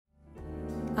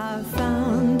I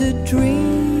found a dream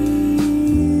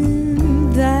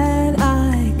that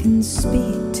I can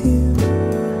speak to,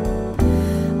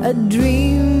 a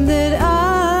dream that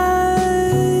I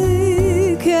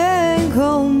can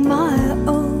call my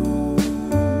own.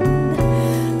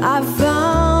 I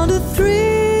found a thrill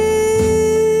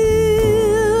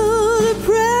to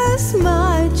press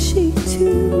my cheek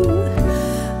to,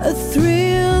 a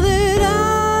thrill that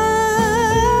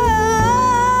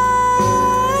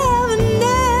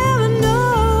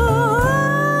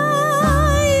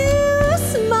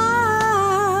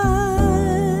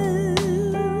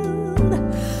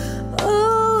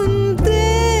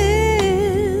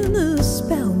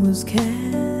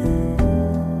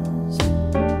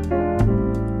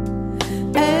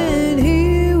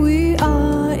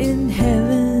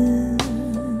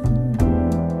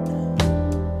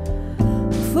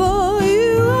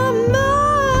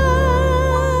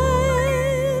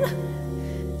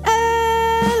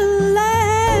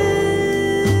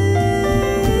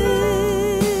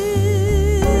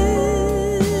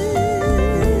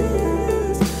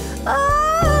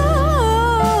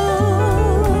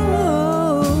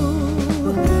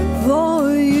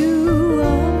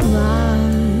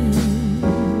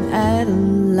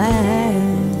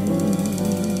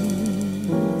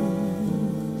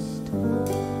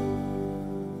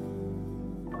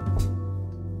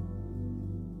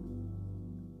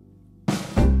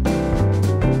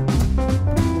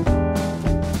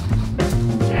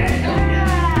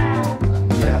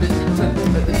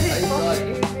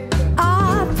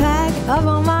of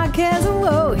all my cares,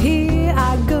 whoa, here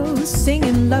I go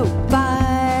singing low.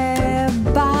 Bye,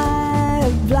 bye,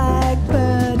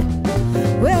 blackbird.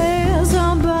 Well,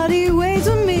 somebody waits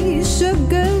for me,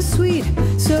 sugar sweet,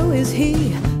 so is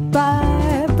he.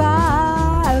 Bye,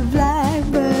 bye,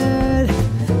 blackbird.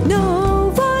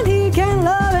 No one here can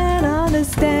love and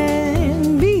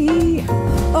understand me.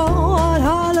 Oh, what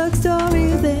hard luck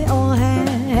stories they all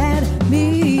had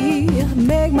me.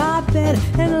 Make my bed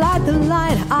and light the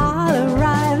light. I'll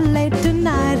arrive late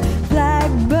tonight.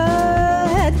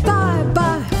 Blackbird, bye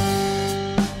bye.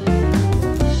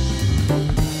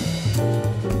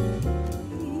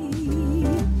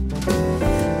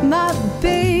 My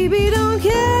baby don't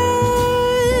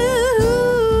care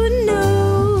who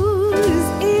knows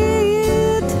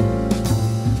it,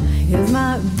 'cause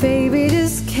my baby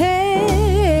just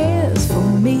cares for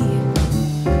me.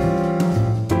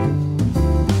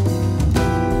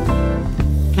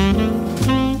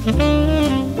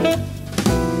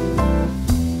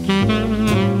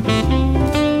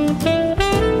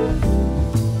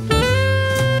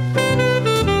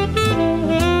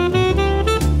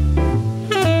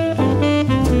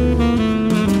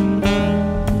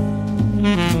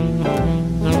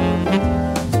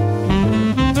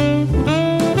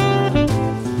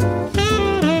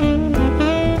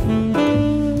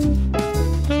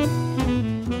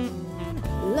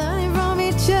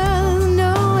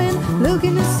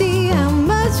 Looking to see how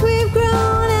much we've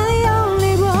grown, and the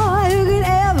only boy who could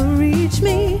ever reach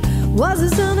me was the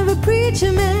son of a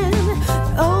preacher man.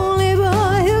 The only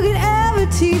boy who could ever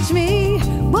teach me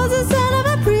was the son of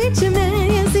a preacher man.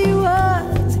 Yes, he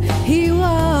was, he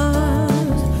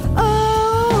was.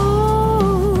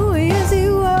 Oh, yes, he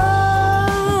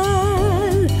was.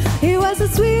 He was the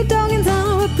sweet talking son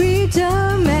of a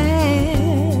preacher man.